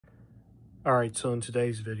Alright, so in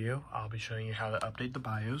today's video, I'll be showing you how to update the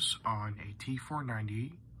BIOS on a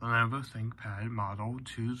T490 Lenovo ThinkPad model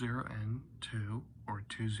 20N2 or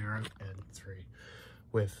 20N3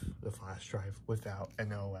 with the flash drive without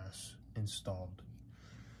an OS installed.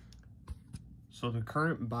 So the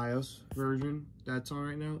current BIOS version that's on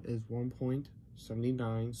right now is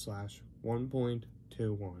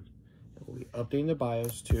 1.79/1.21. We'll be updating the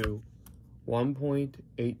BIOS to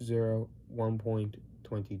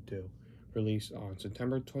 1.80/1.22. Released on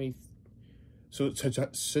September 3rd,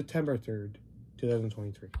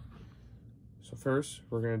 2023. So first,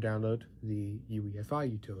 we're going to download the UEFI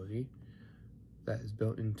utility that is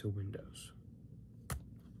built into Windows. So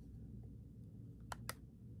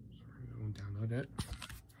we're going to download it.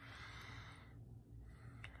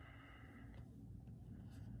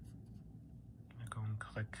 I'm going to go and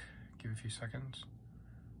click, give it a few seconds.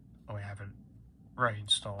 Oh, I have it right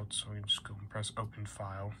installed, so we can just go and press open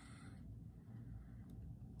file.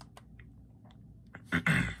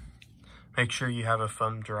 Make sure you have a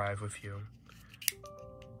thumb drive with you.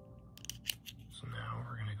 So now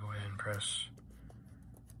we're gonna go ahead and press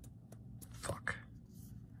fuck.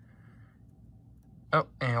 Oh,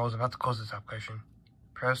 and I was about to close this application.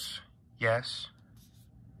 Press yes.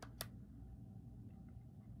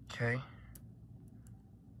 Okay.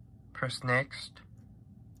 Press next.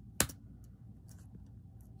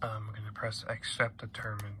 I'm gonna press accept the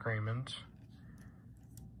term agreement.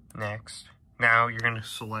 Next. Now you're going to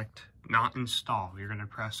select not install. You're going to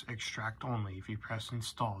press extract only. If you press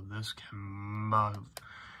install, this can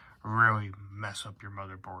really mess up your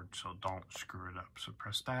motherboard, so don't screw it up. So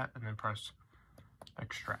press that and then press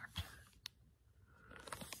extract.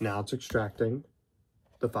 Now it's extracting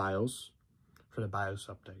the files for the BIOS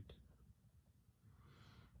update.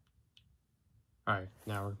 Alright,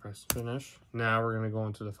 now we're going to press finish. Now we're going to go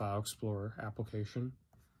into the File Explorer application.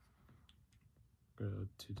 Go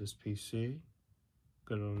to this PC.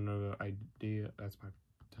 Go to Lenovo ID, that's my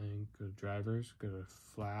thing. Go to drivers, go to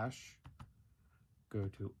flash, go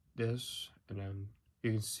to this, and then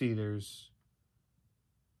you can see there's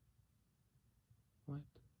what?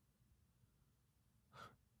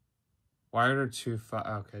 Why are there two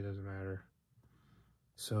files? Okay, doesn't matter.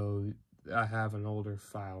 So I have an older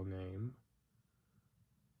file name.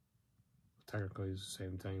 Technically, it's the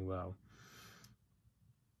same thing. Well,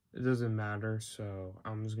 it doesn't matter, so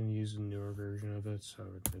I'm just going to use the newer version of it, so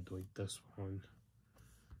we're going to delete this one.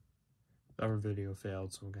 The other video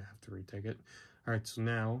failed, so I'm going to have to retake it. Alright, so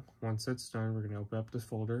now, once that's done, we're going to open up the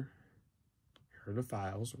folder. Here are the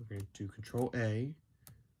files. We're going to do Control-A,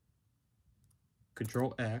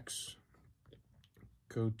 Control-X,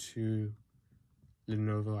 go to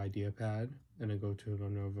Lenovo IdeaPad, and then go to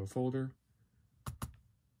Lenovo folder,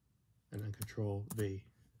 and then Control-V.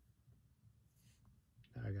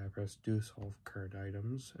 Now I gotta press do solve current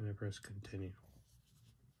items and I press continue.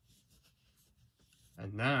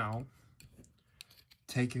 And now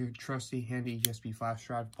take your trusty handy USB flash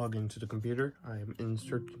drive, plug into the computer. I am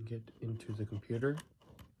inserting it into the computer.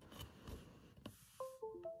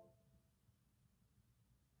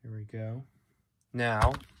 Here we go.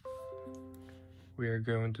 Now we are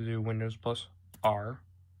going to do Windows plus R.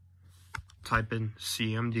 Type in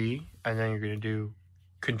CMD and then you're gonna do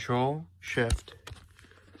Control Shift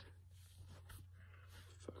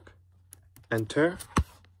Enter.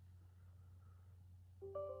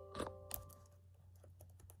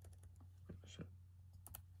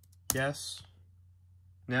 Yes.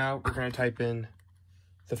 Now we're going to type in,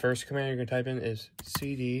 the first command you're going to type in is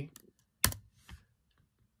CD.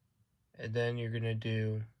 And then you're going to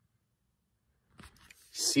do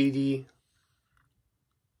CD.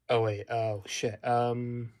 Oh wait, oh shit.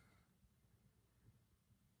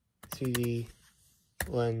 CD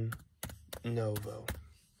Lenovo.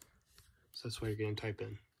 So that's what you're going to type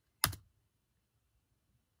in.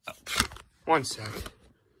 Oh, 1 sec.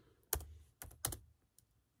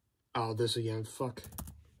 Oh, this again. Fuck.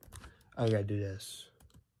 I gotta do this.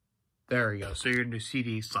 There we go. So you're going to do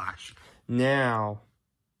CD/. Now,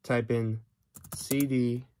 type in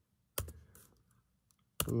CD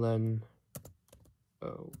Lenovo.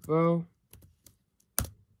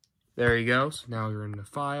 There you go. So now you're in the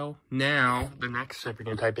file. Now, the next step you're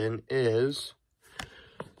going to type in is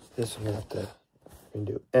this. I'm going to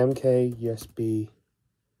do MK USB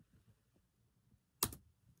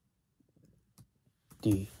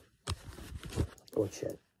D. Oh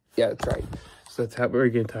shit. Yeah, that's right. So that's how we're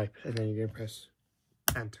going to type. And then you're going to press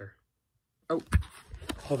enter. Oh,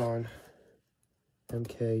 hold on.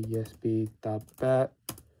 MK USB.bat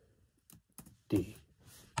D.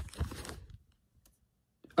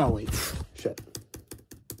 Oh wait, shit.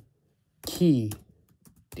 Key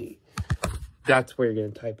D. that's where you're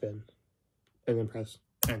going to type in and then press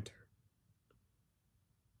enter.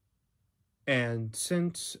 And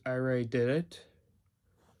since I already did it,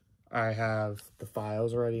 I have the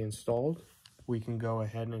files already installed. We can go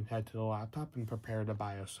ahead and head to the laptop and prepare the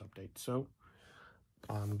BIOS update. So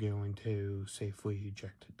I'm going to safely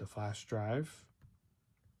eject the flash drive.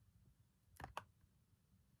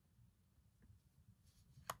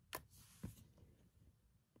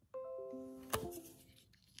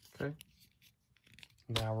 Okay.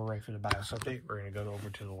 Now we're ready for the BIOS update. We're going to go over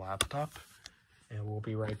to the laptop and we'll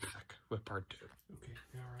be right back with part 2. Okay,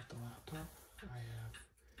 now we're at the laptop. I have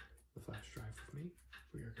the flash drive with me.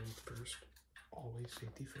 We are going to first, always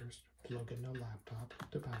safety first, plug in the laptop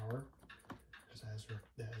to power.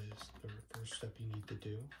 That is the first step you need to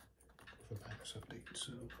do with a BIOS update.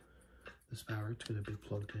 So this power is going to be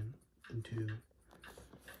plugged in into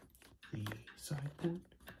the side port.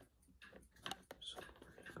 So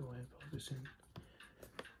we're going to go ahead and plug this in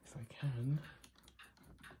if I can.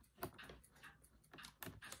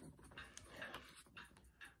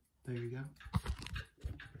 There you go.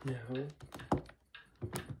 Now,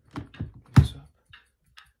 this up.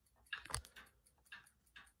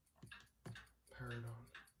 Power it on.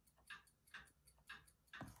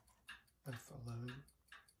 F11.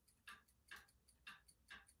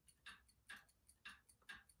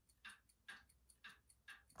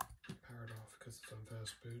 Power it off because it's on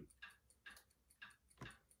fast boot.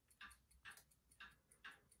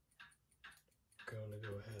 Going to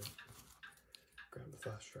go ahead, grab the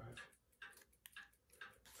flash drive.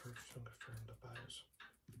 First, I'm going to confirm the BIOS.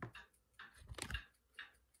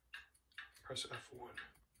 Press F1.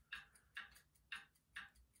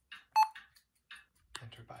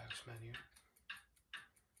 Enter BIOS menu.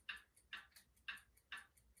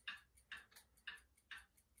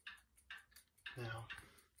 Now,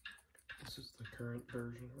 this is the current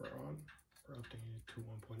version we're on. We're updating it to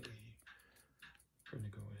 1.80. We're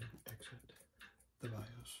going to go ahead and exit the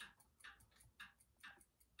BIOS.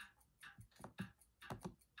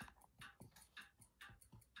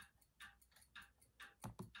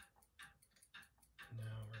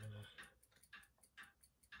 Now we're going to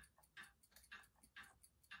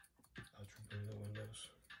reboot the Windows.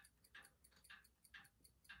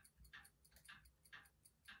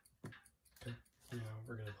 Okay, now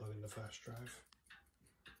we're going to plug in the flash drive.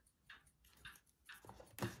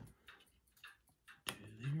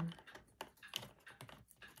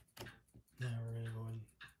 Now we're going to go and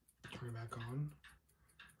turn it back on.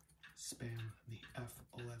 Spam the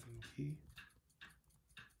F11 key.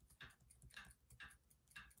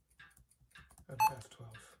 And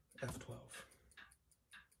F12.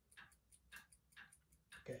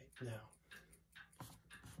 Okay, now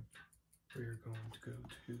we are going to go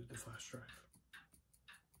to the flash drive.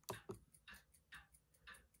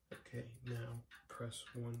 Okay, now press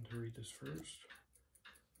 1 to read this first.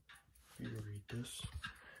 You read this.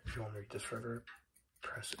 If you want to read this further,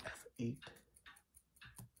 press F8.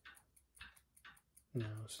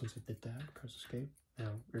 Now, since it did that, press escape.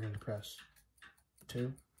 Now, we're going to press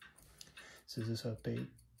 2. So this update,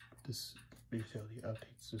 this utility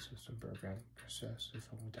updates the system program. Press S if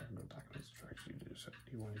only technical documents instruct you to do so.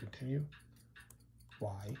 Do you want to continue?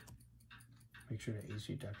 Y. Make sure the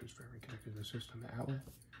AC adapter is firmly connected to the system outlet.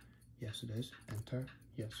 Yes, it is. Enter.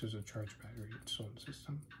 Yes, there's a charge battery installed in the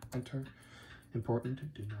system. Enter.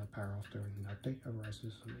 Important, do not power off during an update, otherwise the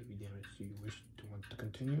system may be damaged. Do you wish to want to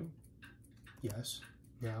continue? Yes.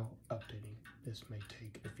 Now updating. This may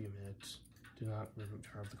take a few minutes. Do not remove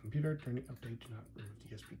power of the computer during the update. Do not remove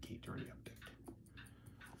the USB key during the update.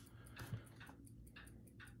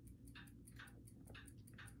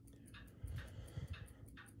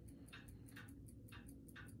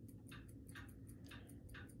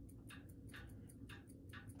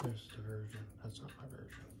 This is the version. That's not my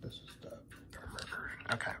version. This is the firmware version.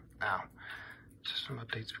 Okay, now system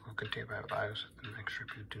updates will continue by BIOS. The next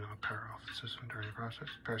review, do not power off the system during the process.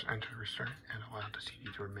 Press enter to restart and allow the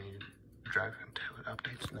CD to remain in the drive until it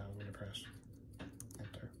updates. Now I'm going to press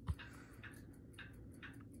enter.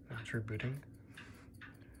 Now it's rebooting.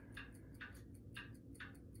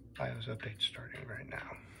 BIOS update starting right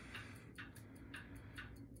now.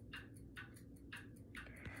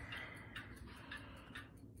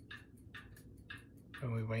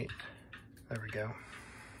 When we wait, there we go.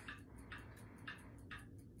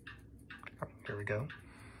 Oh, here we go.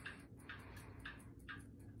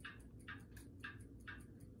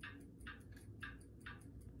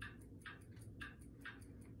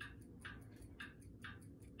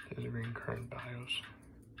 Delivering current BIOS.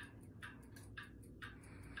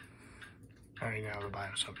 Alright, now the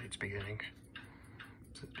BIOS update's beginning.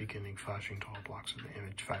 It's beginning flashing tall blocks of the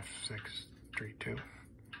image 5, 6, straight too.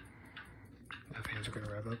 The fans are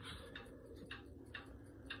gonna rev up.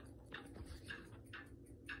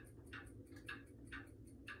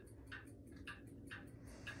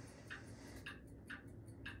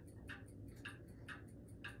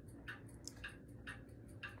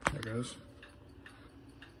 There it goes.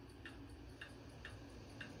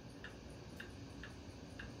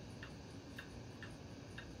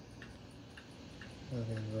 The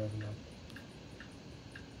fans are revving up.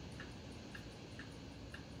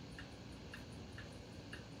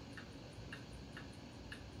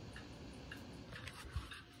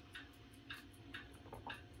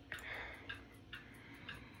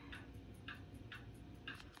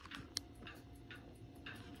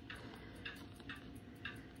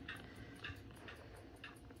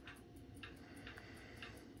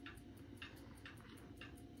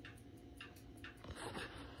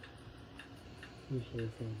 This whole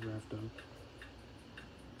thing's wrapped up.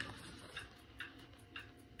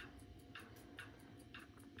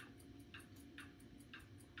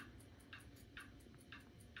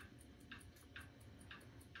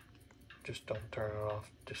 Just don't turn it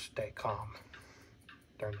off. Just stay calm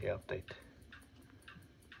during the update.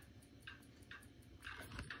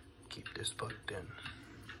 Keep this plugged in.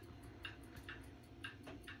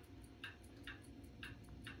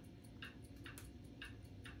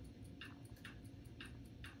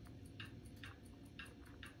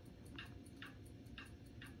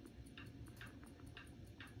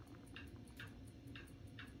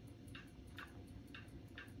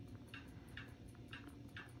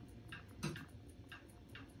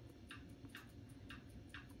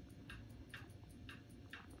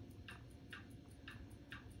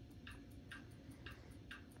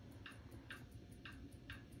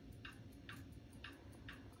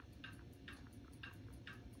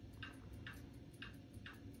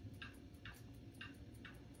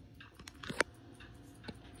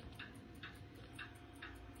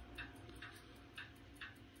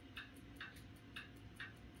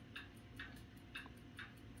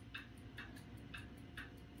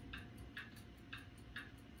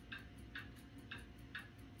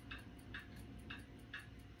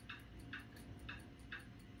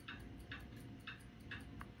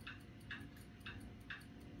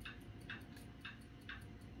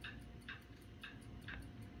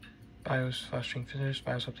 BIOS flashing finished.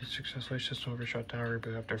 BIOS update successfully. System over shutdown.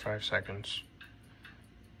 Reboot after 5 seconds.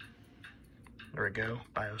 There we go.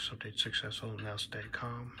 BIOS update successful. Now stay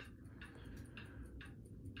calm.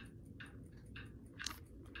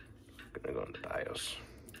 Gonna go into BIOS.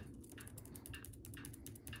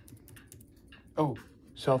 Oh,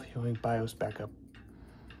 self-healing BIOS backup.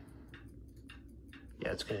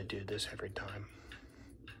 Yeah, it's gonna do this every time.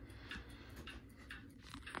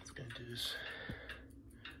 It's gonna do this.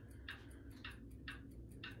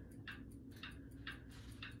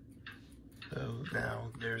 So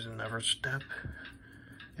now there's another step.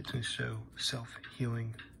 It's going to show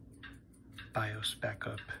self-healing BIOS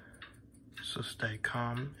backup. So stay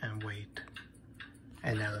calm and wait.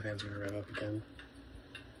 And now the fans are going to rev up again.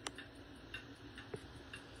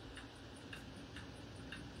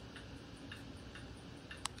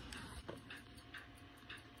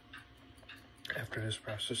 After this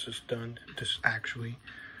process is done, just actually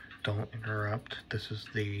don't interrupt. This is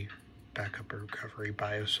the backup or recovery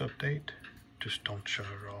BIOS update. Just don't shut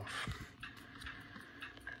it off.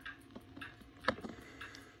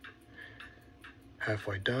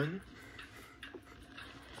 Halfway done.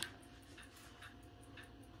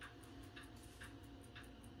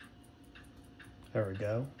 There we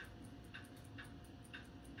go.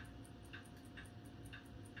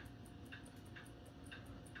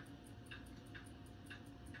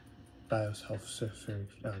 BIOS health system,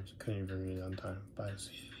 couldn't even read it on time.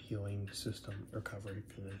 BIOS healing system recovery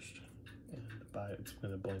finished. And it's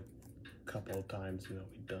been a blink a couple of times and it'll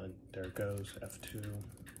be done. There it goes, F2.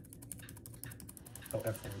 Oh,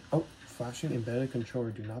 F1. Oh, flashing embedded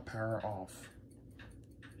controller, do not power off.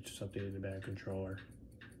 It just updated the embedded controller.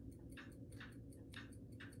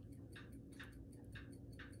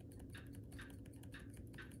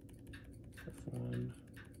 F1.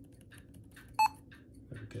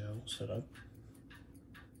 There we go, set up.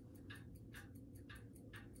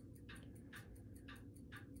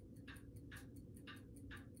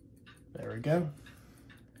 There we go.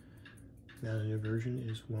 Now the new version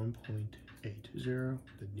is 1.80.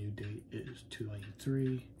 The new date is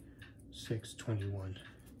 2/3/6/21.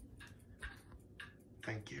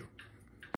 Thank you.